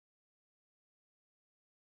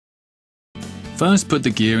First, put the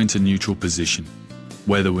gear into neutral position.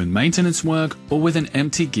 Whether with maintenance work or with an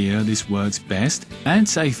empty gear, this works best and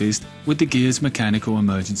safest with the gear's mechanical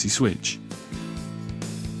emergency switch.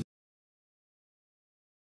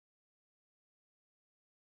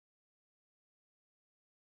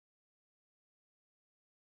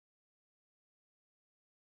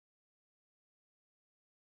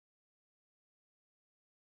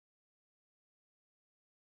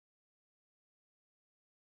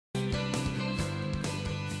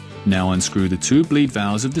 Now unscrew the two bleed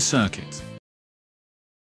valves of the circuit.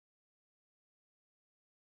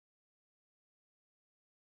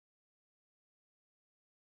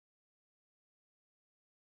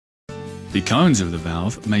 The cones of the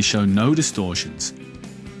valve may show no distortions.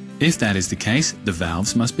 If that is the case, the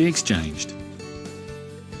valves must be exchanged.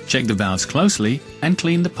 Check the valves closely and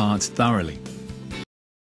clean the parts thoroughly.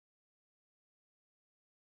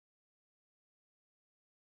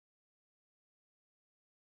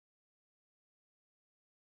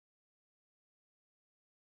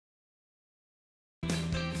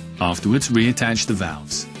 Afterwards, reattach the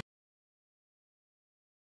valves.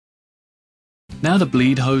 Now the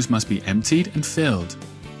bleed hose must be emptied and filled.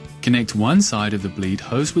 Connect one side of the bleed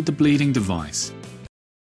hose with the bleeding device.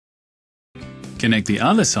 Connect the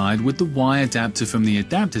other side with the Y adapter from the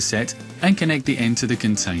adapter set and connect the end to the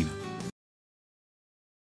container.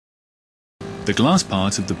 The glass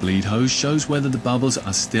part of the bleed hose shows whether the bubbles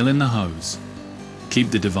are still in the hose.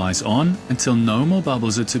 Keep the device on until no more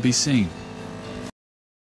bubbles are to be seen.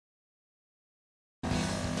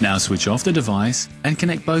 Now switch off the device and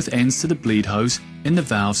connect both ends to the bleed hose in the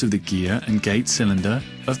valves of the gear and gate cylinder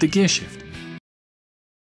of the gearshift.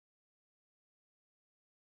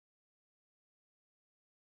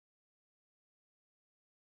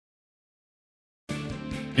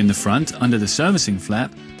 In the front, under the servicing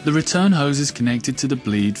flap, the return hose is connected to the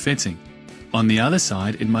bleed fitting. On the other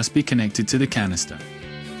side, it must be connected to the canister.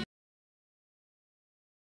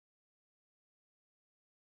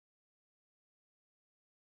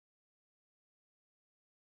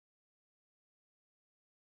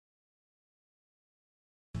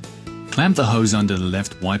 Clamp the hose under the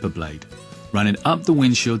left wiper blade. Run it up the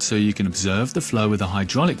windshield so you can observe the flow of the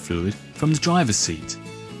hydraulic fluid from the driver's seat.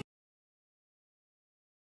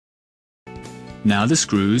 Now the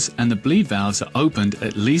screws and the bleed valves are opened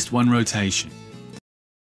at least one rotation.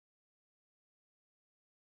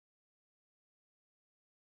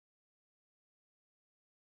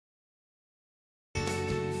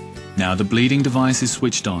 Now the bleeding device is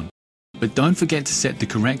switched on, but don't forget to set the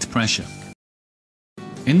correct pressure.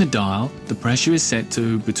 In the dial, the pressure is set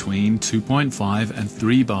to between 2.5 and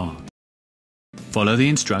 3 bar. Follow the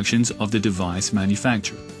instructions of the device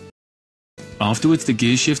manufacturer. Afterwards, the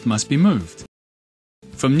gear shift must be moved.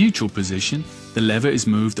 From neutral position, the lever is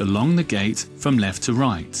moved along the gate from left to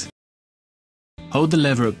right. Hold the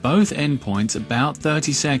lever at both end points about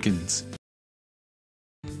 30 seconds.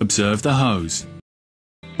 Observe the hose.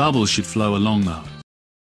 Bubbles should flow along the hose.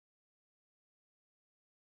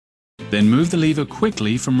 Then move the lever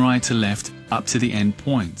quickly from right to left up to the end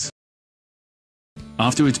point.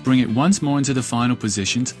 Afterwards, bring it once more into the final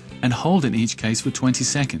positions and hold in each case for 20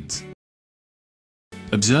 seconds.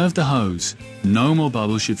 Observe the hose. No more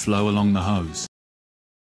bubbles should flow along the hose.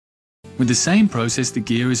 With the same process, the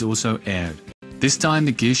gear is also aired. This time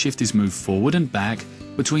the gear shift is moved forward and back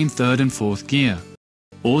between third and fourth gear.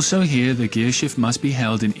 Also here, the gear shift must be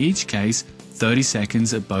held in each case 30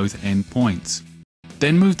 seconds at both end points.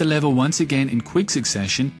 Then move the lever once again in quick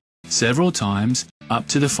succession, several times, up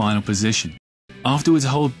to the final position. Afterwards,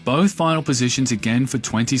 hold both final positions again for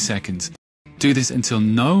 20 seconds. Do this until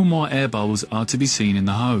no more air bubbles are to be seen in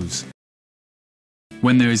the hose.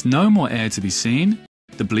 When there is no more air to be seen,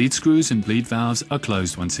 the bleed screws and bleed valves are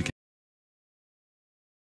closed once again.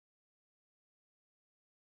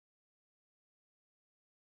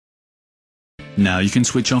 Now you can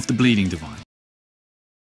switch off the bleeding device.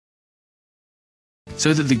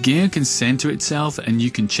 So that the gear can center itself and you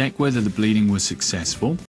can check whether the bleeding was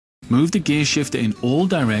successful, move the gear shifter in all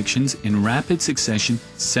directions in rapid succession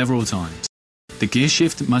several times. The gear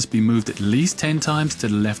shift must be moved at least 10 times to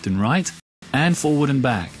the left and right, and forward and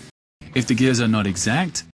back. If the gears are not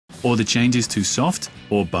exact, or the change is too soft,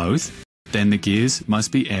 or both, then the gears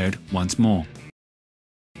must be aired once more.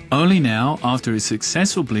 Only now, after a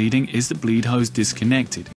successful bleeding, is the bleed hose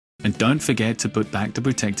disconnected, and don't forget to put back the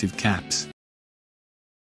protective caps.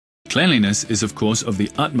 Cleanliness is of course of the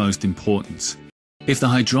utmost importance. If the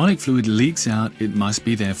hydraulic fluid leaks out, it must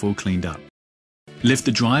be therefore cleaned up. Lift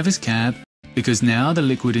the driver's cab, because now the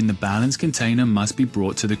liquid in the balance container must be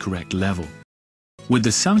brought to the correct level. With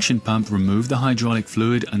the suction pump, remove the hydraulic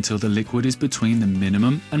fluid until the liquid is between the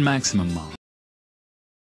minimum and maximum mark.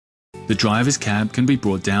 The driver's cab can be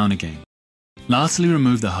brought down again. Lastly,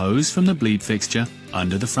 remove the hose from the bleed fixture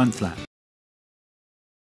under the front flap.